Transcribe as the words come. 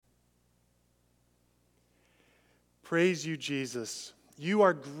Praise you, Jesus. You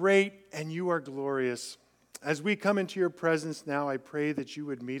are great and you are glorious. As we come into your presence now, I pray that you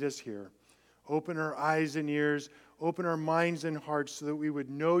would meet us here. Open our eyes and ears, open our minds and hearts so that we would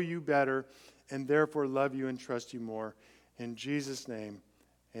know you better and therefore love you and trust you more. In Jesus' name,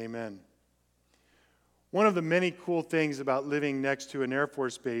 amen. One of the many cool things about living next to an Air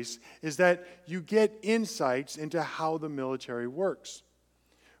Force base is that you get insights into how the military works.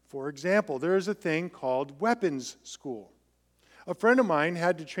 For example, there is a thing called weapons school. A friend of mine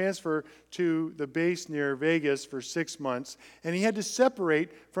had to transfer to the base near Vegas for 6 months, and he had to separate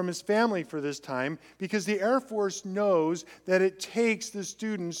from his family for this time because the Air Force knows that it takes the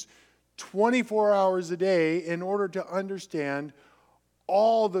students 24 hours a day in order to understand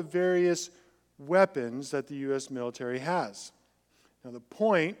all the various weapons that the U.S. military has. Now, the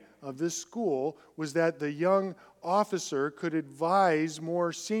point of this school was that the young officer could advise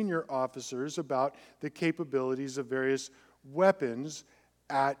more senior officers about the capabilities of various weapons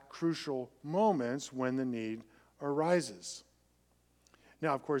at crucial moments when the need arises.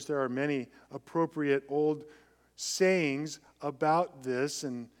 Now, of course, there are many appropriate old sayings about this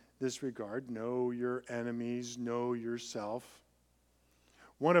in this regard. Know your enemies, know yourself.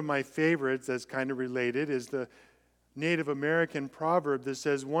 One of my favorites that's kind of related is the Native American proverb that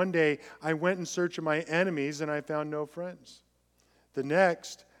says, "One day I went in search of my enemies and I found no friends. The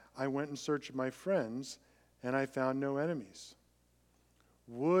next, I went in search of my friends and I found no enemies."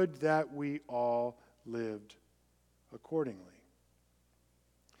 Would that we all lived accordingly.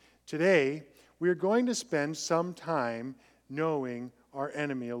 Today, we are going to spend some time knowing our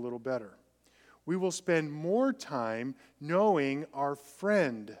enemy a little better. We will spend more time knowing our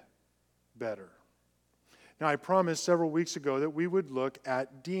friend better. Now, I promised several weeks ago that we would look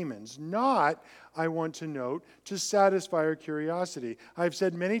at demons, not, I want to note, to satisfy our curiosity. I've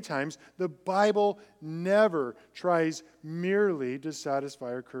said many times, the Bible never tries merely to satisfy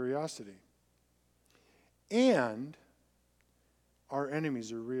our curiosity. And our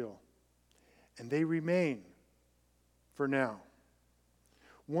enemies are real, and they remain for now.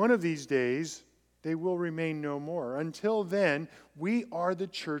 One of these days, they will remain no more. Until then, we are the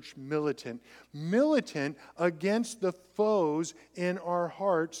church militant against the foes in our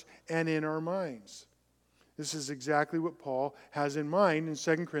hearts and in our minds. This is exactly what Paul has in mind in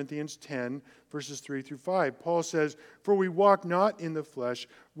 2 Corinthians 10, verses 3 through 5. Paul says, "For we walk not in the flesh.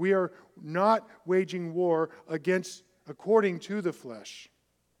 We are not waging war according to the flesh.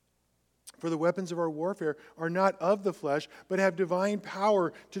 For the weapons of our warfare are not of the flesh, but have divine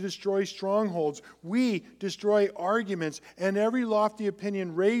power to destroy strongholds. We destroy arguments and every lofty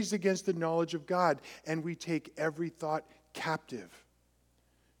opinion raised against the knowledge of God, and we take every thought captive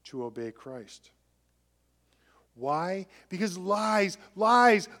to obey Christ." Why? Because lies,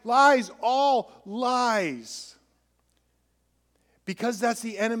 all lies. Because that's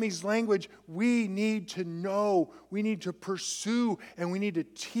the enemy's language, we need to know, we need to pursue, and we need to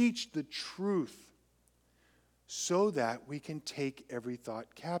teach the truth so that we can take every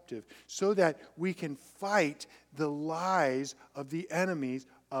thought captive, so that we can fight the lies of the enemies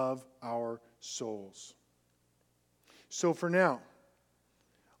of our souls. So for now,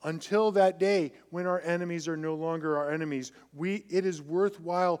 until that day when our enemies are no longer our enemies, it is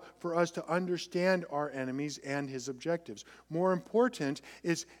worthwhile for us to understand our enemies and his objectives. More important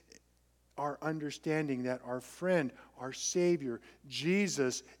is our understanding that our friend, our Savior,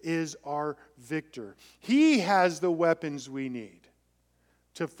 Jesus, is our victor. He has the weapons we need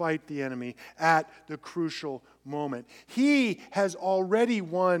to fight the enemy at the crucial moment. He has already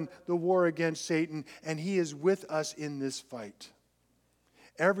won the war against Satan, and he is with us in this fight.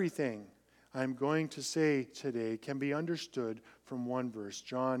 Everything I'm going to say today can be understood from one verse,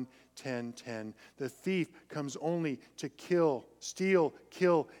 John 10:10. The thief comes only to kill, steal,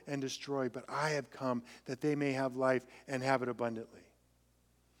 kill, and destroy, but I have come that they may have life and have it abundantly.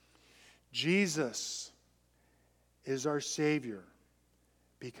 Jesus is our Savior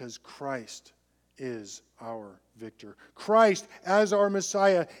because Christ is our victor. Christ, as our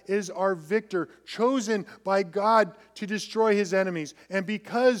Messiah, is our victor, chosen by God to destroy his enemies. And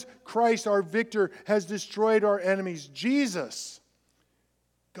because Christ, our victor, has destroyed our enemies, Jesus,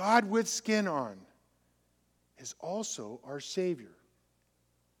 God with skin on, is also our Savior.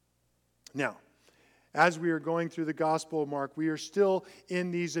 Now, as we are going through the Gospel of Mark, we are still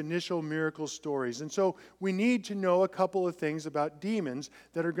in these initial miracle stories. And so we need to know a couple of things about demons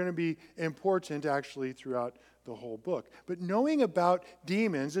that are going to be important actually throughout the whole book. But knowing about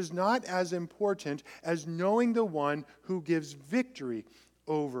demons is not as important as knowing the one who gives victory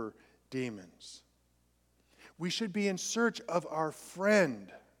over demons. We should be in search of our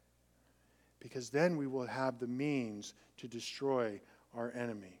friend, because then we will have the means to destroy our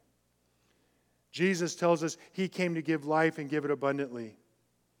enemy. Jesus tells us he came to give life and give it abundantly.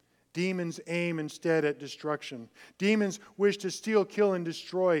 Demons aim instead at destruction. Demons wish to steal, kill, and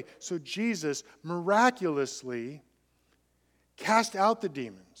destroy. So Jesus miraculously cast out the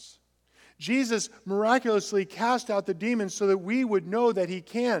demons. Jesus miraculously cast out the demons so that we would know that he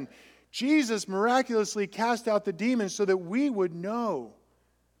can. Jesus miraculously cast out the demons so that we would know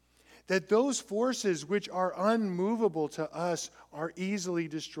that those forces which are unmovable to us are easily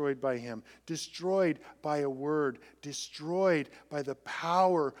destroyed by him, destroyed by a word, destroyed by the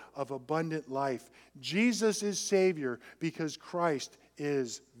power of abundant life. Jesus is Savior because Christ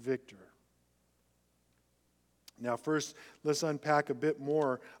is victor. Now, first, let's unpack a bit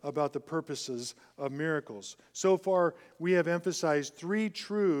more about the purposes of miracles. So far, we have emphasized three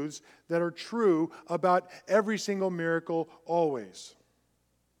truths that are true about every single miracle always.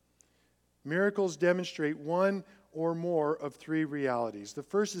 Miracles demonstrate one or more of three realities. The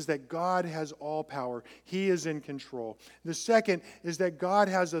first is that God has all power. He is in control. The second is that God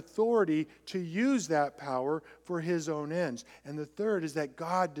has authority to use that power for his own ends. And the third is that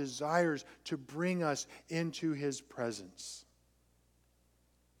God desires to bring us into his presence.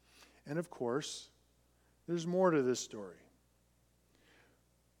 And of course, there's more to this story.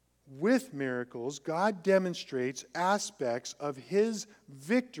 With miracles, God demonstrates aspects of his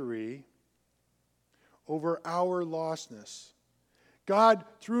victory over our lostness. God,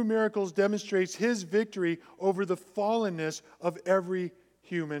 through miracles, demonstrates his victory over the fallenness of every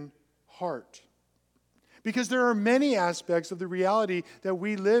human heart. Because there are many aspects of the reality that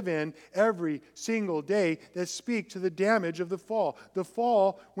we live in every single day that speak to the damage of the fall. The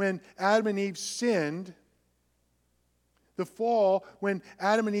fall when Adam and Eve sinned. The fall when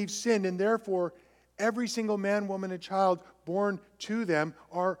Adam and Eve sinned, and therefore every single man, woman, and child born to them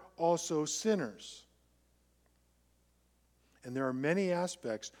are also sinners. And there are many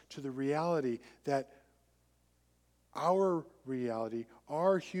aspects to the reality that our reality,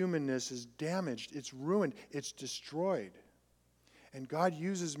 our humanness is damaged, it's ruined, it's destroyed. And God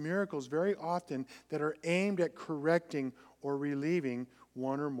uses miracles very often that are aimed at correcting or relieving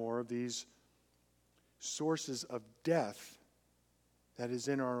one or more of these sources of death that is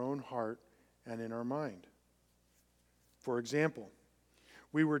in our own heart and in our mind. For example,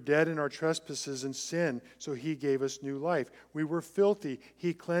 we were dead in our trespasses and sin, so he gave us new life. We were filthy,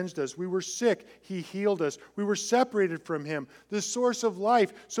 he cleansed us. We were sick, he healed us. We were separated from him, the source of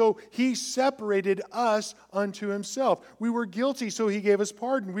life, so he separated us unto himself. We were guilty, so he gave us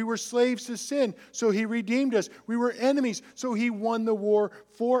pardon. We were slaves to sin, so he redeemed us. We were enemies, so he won the war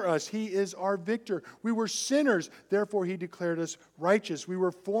for us. He is our victor. We were sinners, therefore he declared us righteous. We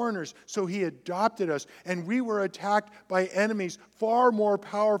were foreigners, so he adopted us. And we were attacked by enemies far more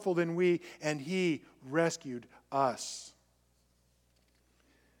powerful than we, and he rescued us.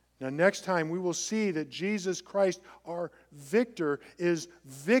 Now, next time we will see that Jesus Christ, our victor, is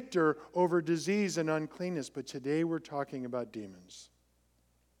victor over disease and uncleanness. But today we're talking about demons.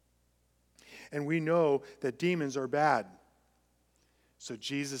 And we know that demons are bad. So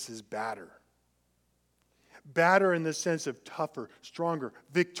Jesus is badder. Badder in the sense of tougher, stronger,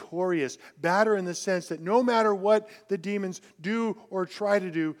 victorious. Badder in the sense that no matter what the demons do or try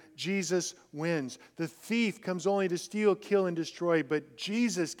to do, Jesus wins. The thief comes only to steal, kill, and destroy, but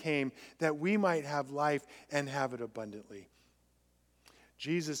Jesus came that we might have life and have it abundantly.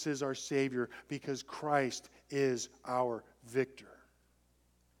 Jesus is our Savior because Christ is our victor.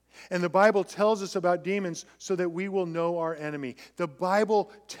 And the Bible tells us about demons so that we will know our enemy. The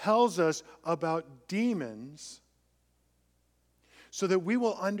Bible tells us about demons so that we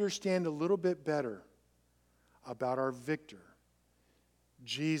will understand a little bit better about our victor,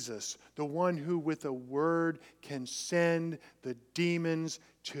 Jesus, the one who with a word can send the demons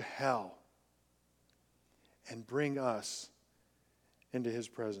to hell and bring us into his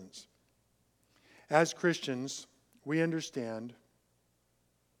presence. As Christians, we understand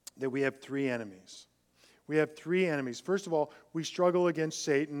that we have three enemies. We have three enemies. First of all, we struggle against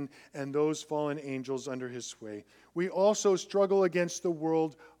Satan and those fallen angels under his sway. We also struggle against the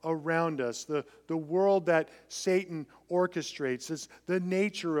world around us, the world that Satan orchestrates. It's the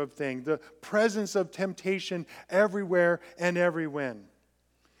nature of things, the presence of temptation everywhere and every when.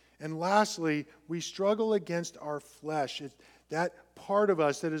 And lastly, we struggle against our flesh. That part of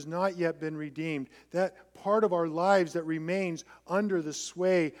us that has not yet been redeemed, that part of our lives that remains under the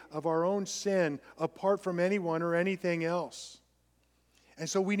sway of our own sin apart from anyone or anything else. And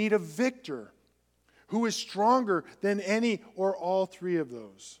so we need a victor who is stronger than any or all three of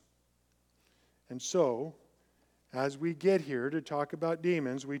those. And so, as we get here to talk about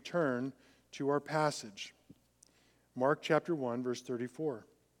demons, we turn to our passage. Mark chapter 1, verse 34.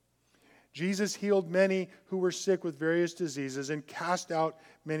 Jesus healed many who were sick with various diseases and cast out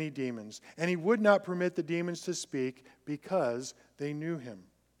many demons. And he would not permit the demons to speak because they knew him.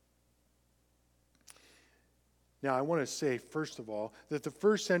 Now, I want to say, first of all, that the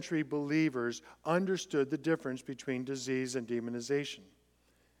first century believers understood the difference between disease and demonization.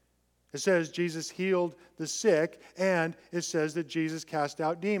 It says Jesus healed the sick, and it says that Jesus cast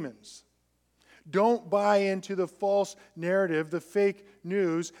out demons. Don't buy into the false narrative, the fake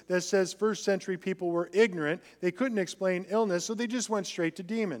news that says first century people were ignorant. They couldn't explain illness, so they just went straight to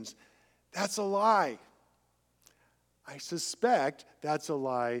demons. That's a lie. I suspect that's a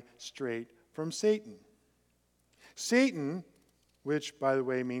lie straight from Satan. Satan, which, by the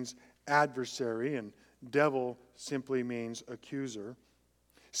way, means adversary, and devil simply means accuser.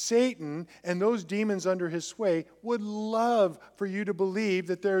 Satan and those demons under his sway would love for you to believe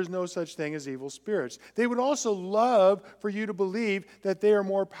that there is no such thing as evil spirits. They would also love for you to believe that they are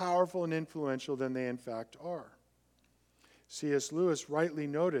more powerful and influential than they in fact are. C.S. Lewis rightly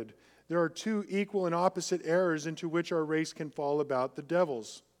noted, there are two equal and opposite errors into which our race can fall about the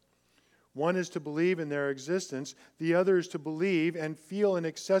devils. One is to believe in their existence. The other is to believe and feel an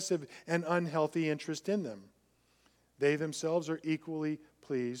excessive and unhealthy interest in them. They themselves are equally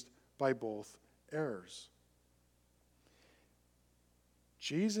pleased by both errors.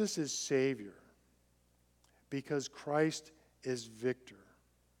 Jesus is Savior because Christ is victor.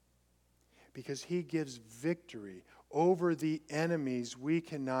 Because he gives victory over the enemies we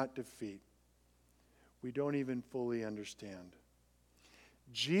cannot defeat. We don't even fully understand.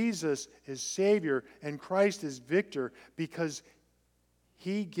 Jesus is Savior and Christ is victor because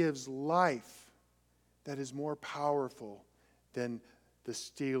he gives life that is more powerful than the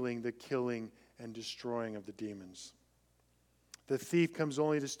stealing, the killing, and destroying of the demons. The thief comes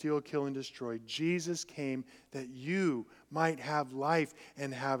only to steal, kill, and destroy. Jesus came that you might have life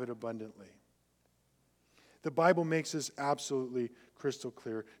and have it abundantly. The Bible makes this absolutely crystal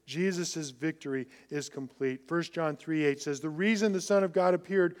clear. Jesus' victory is complete. 1 John 3:8 says, the reason the Son of God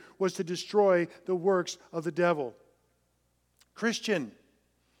appeared was to destroy the works of the devil. Christian,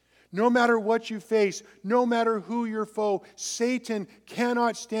 no matter what you face, no matter who your foe, Satan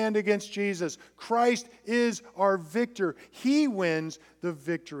cannot stand against Jesus. Christ is our victor. He wins the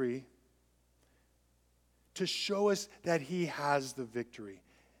victory to show us that he has the victory,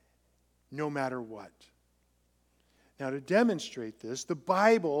 no matter what. Now, to demonstrate this, the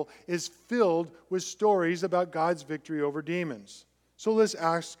Bible is filled with stories about God's victory over demons. So let's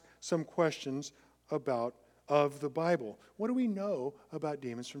ask some questions of the Bible. What do we know about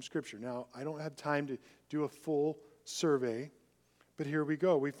demons from Scripture? Now, I don't have time to do a full survey, but here we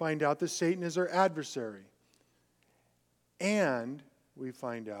go. We find out that Satan is our adversary. And we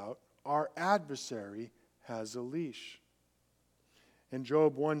find out our adversary has a leash. In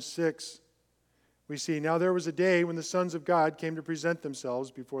Job 1:6, we see, now there was a day when the sons of God came to present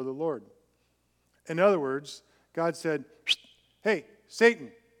themselves before the Lord. In other words, God said, hey, Satan,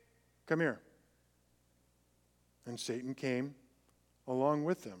 come here. And Satan came along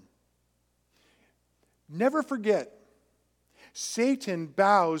with them. Never forget, Satan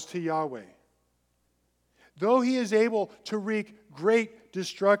bows to Yahweh. Though he is able to wreak great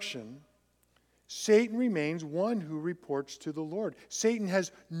destruction, Satan remains one who reports to the Lord. Satan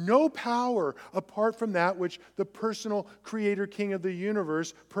has no power apart from that which the personal creator king of the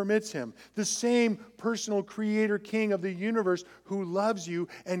universe permits him. The same personal creator king of the universe who loves you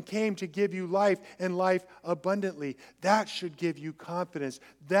and came to give you life and life abundantly. That should give you confidence.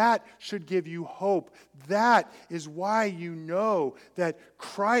 That should give you hope. That is why you know that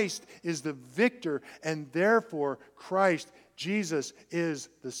Christ is the victor and therefore Christ, Jesus, is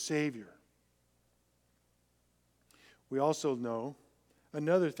the Savior. We also know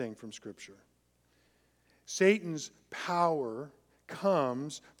another thing from Scripture. Satan's power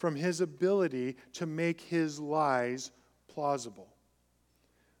comes from his ability to make his lies plausible.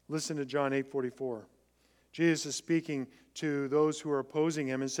 Listen to John 8:44. Jesus is speaking to those who are opposing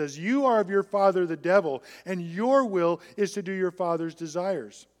him and says, you are of your father the devil, and your will is to do your father's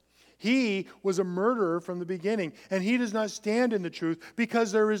desires. He was a murderer from the beginning, and he does not stand in the truth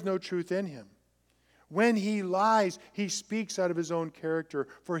because there is no truth in him. When he lies, he speaks out of his own character,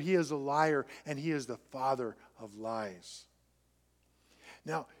 for he is a liar and he is the father of lies.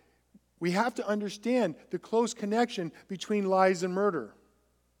 Now, we have to understand the close connection between lies and murder.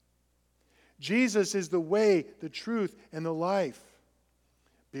 Jesus is the way, the truth, and the life.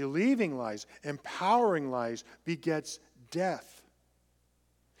 Believing lies, empowering lies, begets death.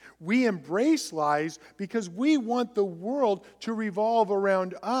 We embrace lies because we want the world to revolve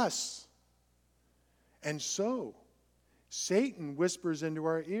around us. And so, Satan whispers into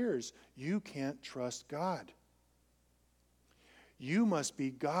our ears, you can't trust God. You must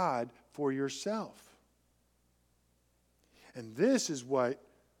be God for yourself. And this is what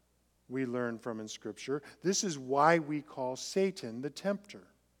we learn from in Scripture. This is why we call Satan the tempter.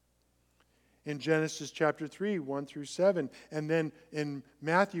 In Genesis chapter 3, 1 through 7, and then in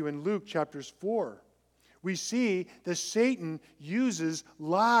Matthew and Luke chapters 4, we see that Satan uses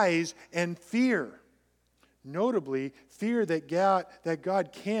lies and fear. Notably, fear that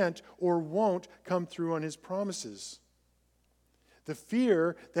God can't or won't come through on his promises. The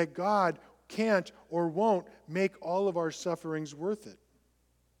fear that God can't or won't make all of our sufferings worth it.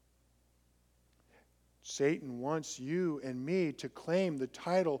 Satan wants you and me to claim the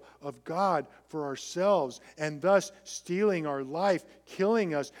title of God for ourselves and thus stealing our life,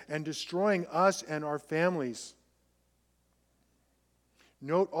 killing us, and destroying us and our families.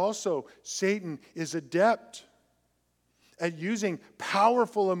 Note also, Satan is adept at using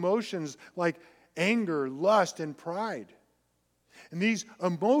powerful emotions like anger, lust, and pride. And these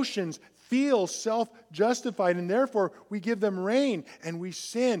emotions feel self-justified, and therefore we give them rein, and we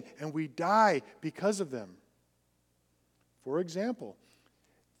sin, and we die because of them. For example,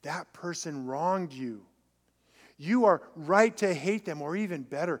 that person wronged you. You are right to hate them, or even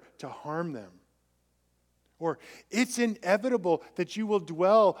better, to harm them. Or it's inevitable that you will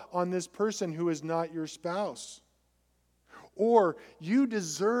dwell on this person who is not your spouse. Or you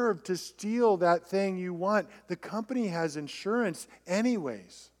deserve to steal that thing you want. The company has insurance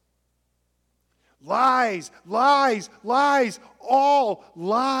anyways. Lies, lies, lies, all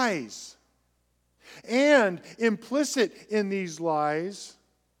lies. And implicit in these lies,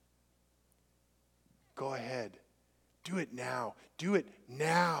 go ahead, do it now,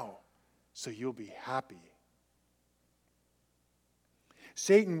 so you'll be happy.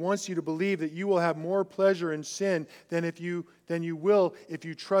 Satan wants you to believe that you will have more pleasure in sin than you will if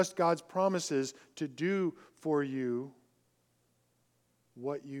you trust God's promises to do for you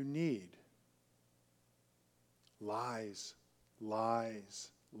what you need. Lies, lies,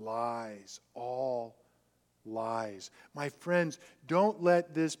 lies, all lies. My friends, don't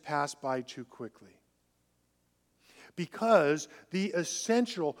let this pass by too quickly. Because the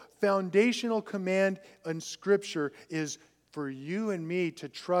essential, foundational command in Scripture is for you and me to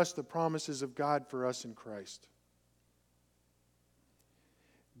trust the promises of God for us in Christ.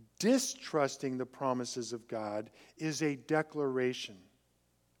 Distrusting the promises of God is a declaration.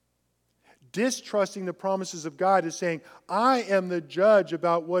 Distrusting the promises of God is saying, I am the judge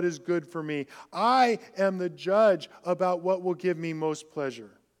about what is good for me. I am the judge about what will give me most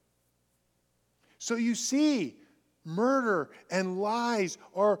pleasure. So you see, murder and lies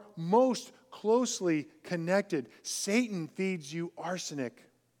are most closely connected. Satan feeds you arsenic.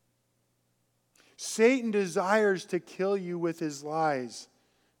 Satan desires to kill you with his lies.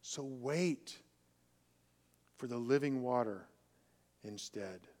 So wait for the living water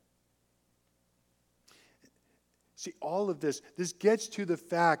instead. See, all of this gets to the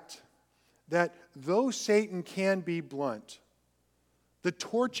fact that though Satan can be blunt, the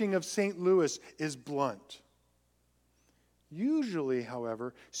torching of St. Louis is blunt. Usually,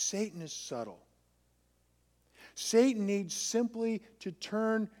 however, Satan is subtle. Satan needs simply to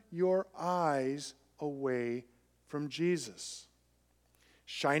turn your eyes away from Jesus.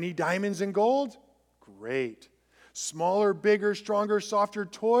 Shiny diamonds and gold? Great. Smaller, bigger, stronger, softer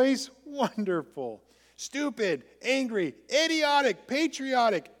toys? Wonderful. Stupid, angry, idiotic,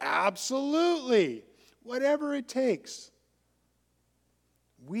 patriotic? Absolutely. Whatever it takes.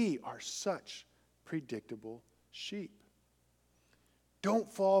 We are such predictable sheep.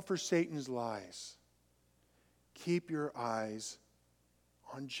 Don't fall for Satan's lies. Keep your eyes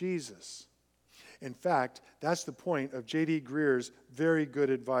on Jesus. In fact, that's the point of J.D. Greer's very good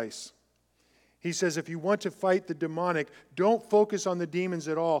advice. He says, if you want to fight the demonic, don't focus on the demons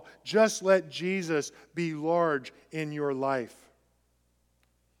at all. Just let Jesus be large in your life.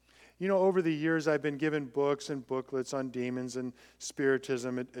 You know, over the years, I've been given books and booklets on demons and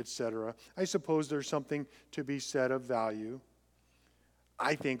spiritism, etc. I suppose there's something to be said of value.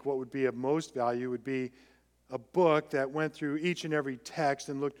 I think what would be of most value would be a book that went through each and every text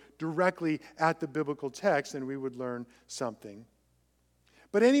and looked directly at the biblical text, and we would learn something.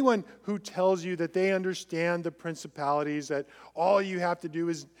 But anyone who tells you that they understand the principalities, that all you have to do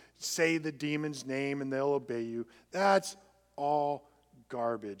is say the demon's name and they'll obey you, that's all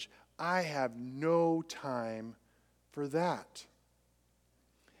garbage. I have no time for that.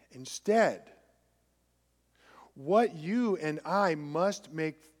 Instead, what you and I must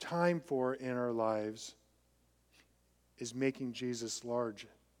make time for in our lives is making Jesus large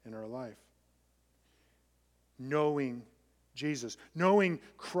in our life. knowing Jesus, knowing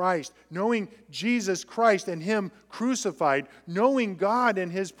Christ, knowing Jesus Christ and Him crucified, knowing God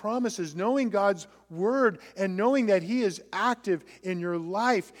and His promises, knowing God's Word, and knowing that He is active in your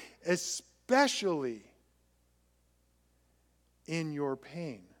life, especially in your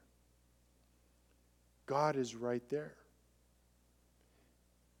pain. God is right there.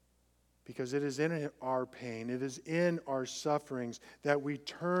 Because it is in our pain, it is in our sufferings that we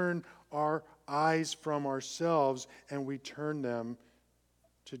turn our eyes from ourselves and we turn them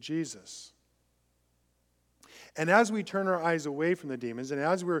to Jesus. And as we turn our eyes away from the demons and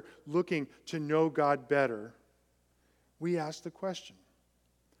as we're looking to know God better, we ask the question,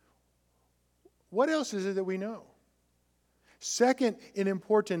 what else is it that we know? Second in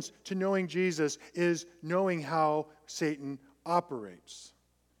importance to knowing Jesus is knowing how Satan operates.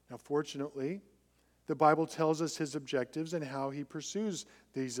 Now, fortunately, the Bible tells us his objectives and how he pursues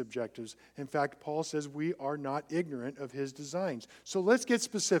these objectives. In fact, Paul says we are not ignorant of his designs. So let's get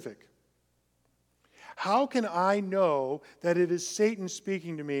specific. How can I know that it is Satan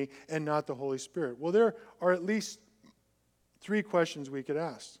speaking to me and not the Holy Spirit? Well, there are at least 3 questions we could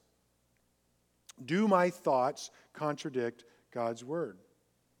ask. Do my thoughts contradict God's word?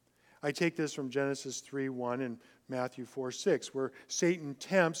 I take this from Genesis 3:1 and Matthew 4:6, where Satan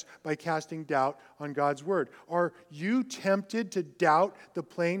tempts by casting doubt on God's word. Are you tempted to doubt the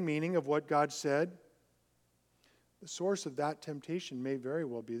plain meaning of what God said? The source of that temptation may very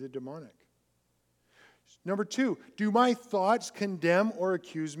well be the demonic. Number 2, do my thoughts condemn or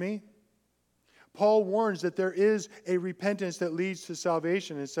accuse me? Paul warns that there is a repentance that leads to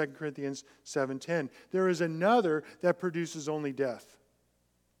salvation in 2 Corinthians 7:10. There is another that produces only death.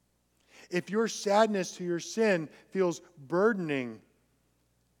 If your sadness to your sin feels burdening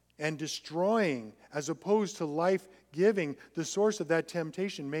and destroying as opposed to life-giving, the source of that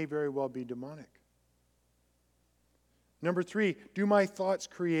temptation may very well be demonic. Number 3, do my thoughts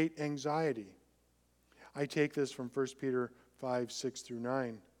create anxiety? I take this from 1 Peter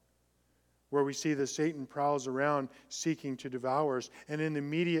 5:6-9, where we see that Satan prowls around seeking to devour us, and in the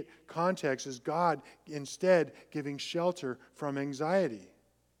immediate context is God instead giving shelter from anxiety.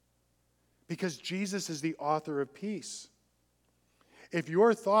 Because Jesus is the author of peace. If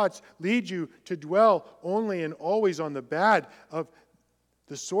your thoughts lead you to dwell only and always on the bad,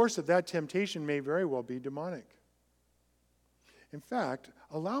 the source of that temptation may very well be demonic. In fact,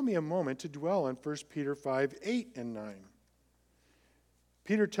 allow me a moment to dwell on 1 Peter 5:8-9.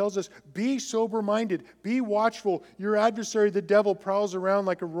 Peter tells us, be sober-minded, be watchful. Your adversary, the devil, prowls around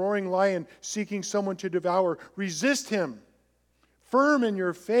like a roaring lion seeking someone to devour. Resist him, firm in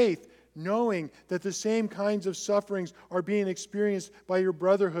your faith, knowing that the same kinds of sufferings are being experienced by your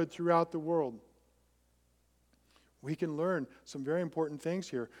brotherhood throughout the world. We can learn some very important things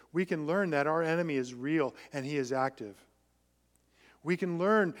here. We can learn that our enemy is real and he is active. We can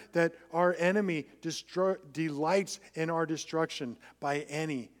learn that our enemy delights in our destruction by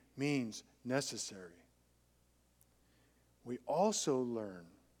any means necessary. We also learn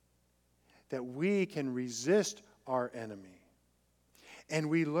that we can resist our enemy. And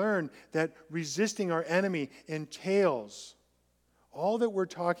we learn that resisting our enemy entails all that we're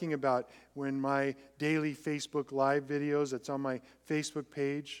talking about when my daily Facebook Live videos that's on my Facebook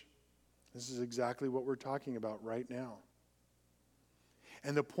page. This is exactly what we're talking about right now.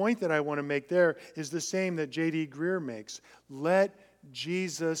 And the point that I want to make there is the same that J.D. Greer makes. Let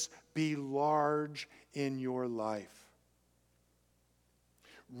Jesus be large in your life.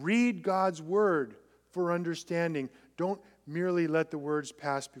 Read God's word for understanding. Don't merely let the words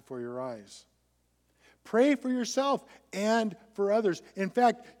pass before your eyes. Pray for yourself and for others. In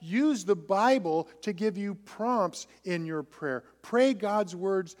fact, use the Bible to give you prompts in your prayer. Pray God's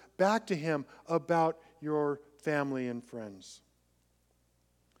words back to Him about your family and friends.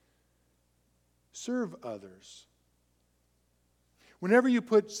 Serve others. Whenever you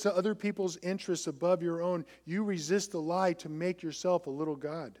put other people's interests above your own, you resist the lie to make yourself a little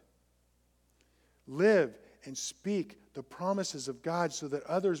God. Live and speak the promises of God so that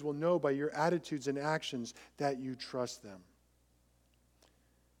others will know by your attitudes and actions that you trust them.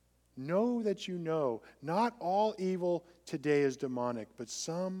 Know that you know not all evil today is demonic, but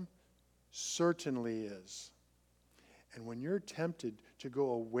some certainly is. And when you're tempted to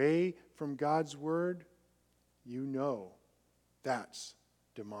go away from God's word, you know that's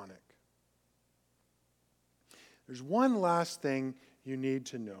demonic. There's one last thing you need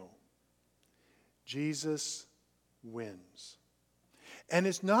to know. Jesus wins. And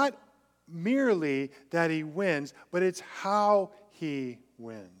it's not merely that he wins, but it's how he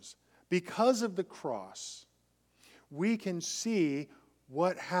wins. Because of the cross, we can see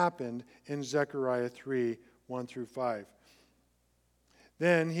what happened in Zechariah 3, 1 through 5.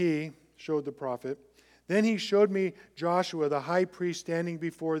 Then he showed the prophet. Then he showed me Joshua, the high priest, standing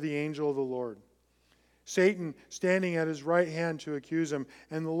before the angel of the Lord. Satan standing at his right hand to accuse him.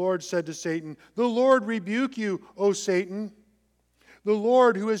 And the Lord said to Satan, "The Lord rebuke you, O Satan. The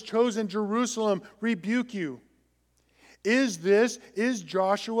Lord who has chosen Jerusalem rebuke you. Is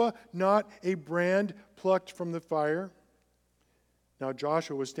Joshua not a brand plucked from the fire?" Now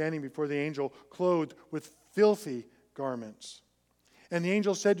Joshua was standing before the angel, clothed with filthy garments. And the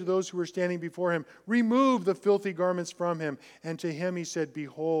angel said to those who were standing before him, "Remove the filthy garments from him." And to him he said,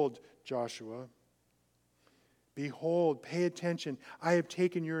 "Behold, Joshua, behold," pay attention, "I have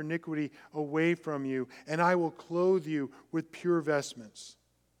taken your iniquity away from you, and I will clothe you with pure vestments."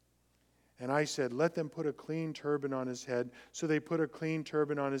 And I said, "Let them put a clean turban on his head." So they put a clean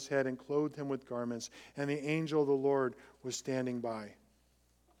turban on his head and clothed him with garments. And the angel of the Lord was standing by.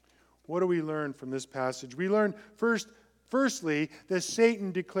 What do we learn from this passage? We learn firstly, that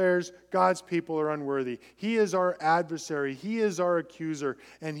Satan declares God's people are unworthy. He is our adversary. He is our accuser,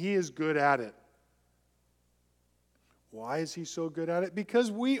 and he is good at it. Why is he so good at it?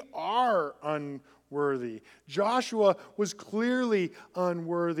 Because we are unworthy. Joshua was clearly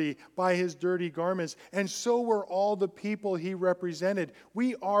unworthy by his dirty garments, and so were all the people he represented.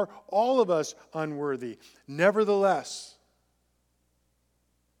 We are, all of us, unworthy. Nevertheless,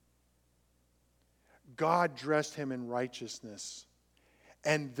 God dressed him in righteousness,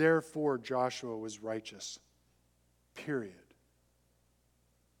 and therefore Joshua was righteous. Period.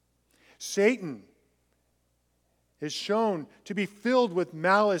 Satan is shown to be filled with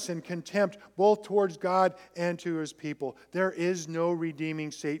malice and contempt both towards God and to his people. There is no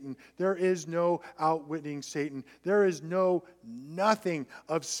redeeming Satan. There is no outwitting Satan. There is nothing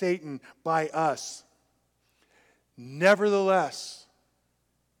of Satan by us. Nevertheless,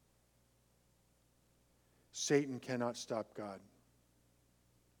 Satan cannot stop God.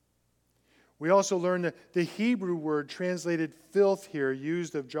 We also learn that the Hebrew word translated filth here,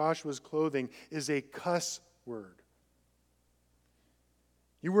 used of Joshua's clothing, is a cuss word.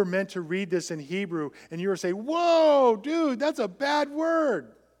 You were meant to read this in Hebrew, and you were saying, "Whoa, dude, that's a bad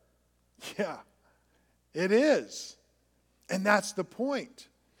word." Yeah, it is. And that's the point.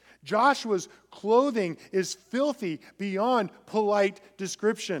 Joshua's clothing is filthy beyond polite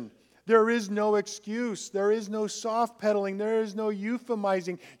description. There is no excuse. There is no soft pedaling. There is no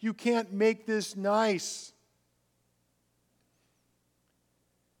euphemizing. You can't make this nice.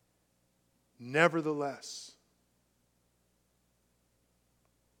 Nevertheless,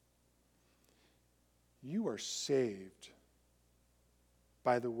 you are saved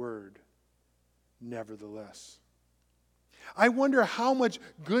by the word nevertheless. I wonder how much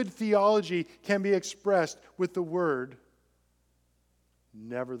good theology can be expressed with the word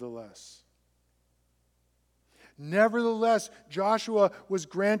nevertheless. Nevertheless, Joshua was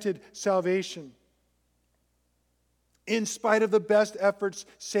granted salvation in spite of the best efforts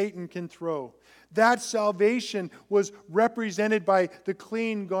Satan can throw. That salvation was represented by the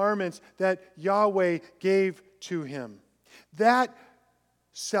clean garments that Yahweh gave to him. That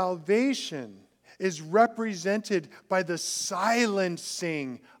salvation is represented by the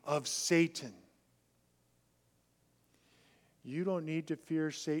silencing of Satan. You don't need to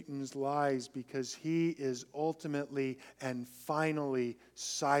fear Satan's lies because he is ultimately and finally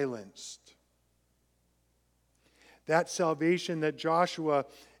silenced. That salvation that Joshua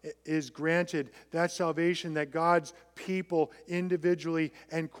is granted, that salvation that God's people individually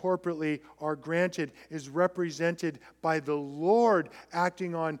and corporately are granted, is represented by the Lord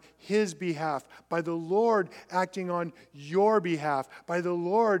acting on his behalf, by the Lord acting on your behalf, by the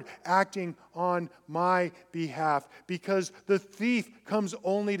Lord acting on my behalf. Because the thief comes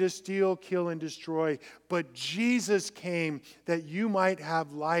only to steal, kill, and destroy. But Jesus came that you might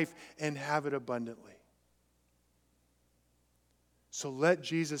have life and have it abundantly. So let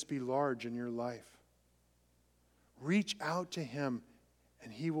Jesus be large in your life. Reach out to him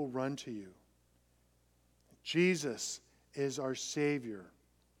and he will run to you. Jesus is our Savior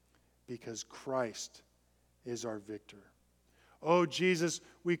because Christ is our victor. Oh, Jesus,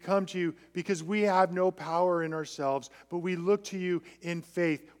 we come to you because we have no power in ourselves, but we look to you in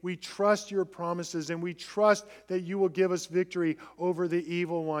faith. We trust your promises and we trust that you will give us victory over the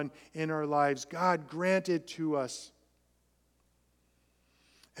evil one in our lives. God, grant it to us.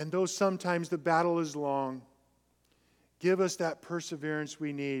 And though sometimes the battle is long, give us that perseverance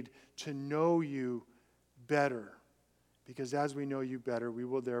we need to know you better. Because as we know you better, we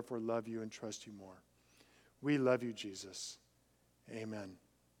will therefore love you and trust you more. We love you, Jesus. Amen.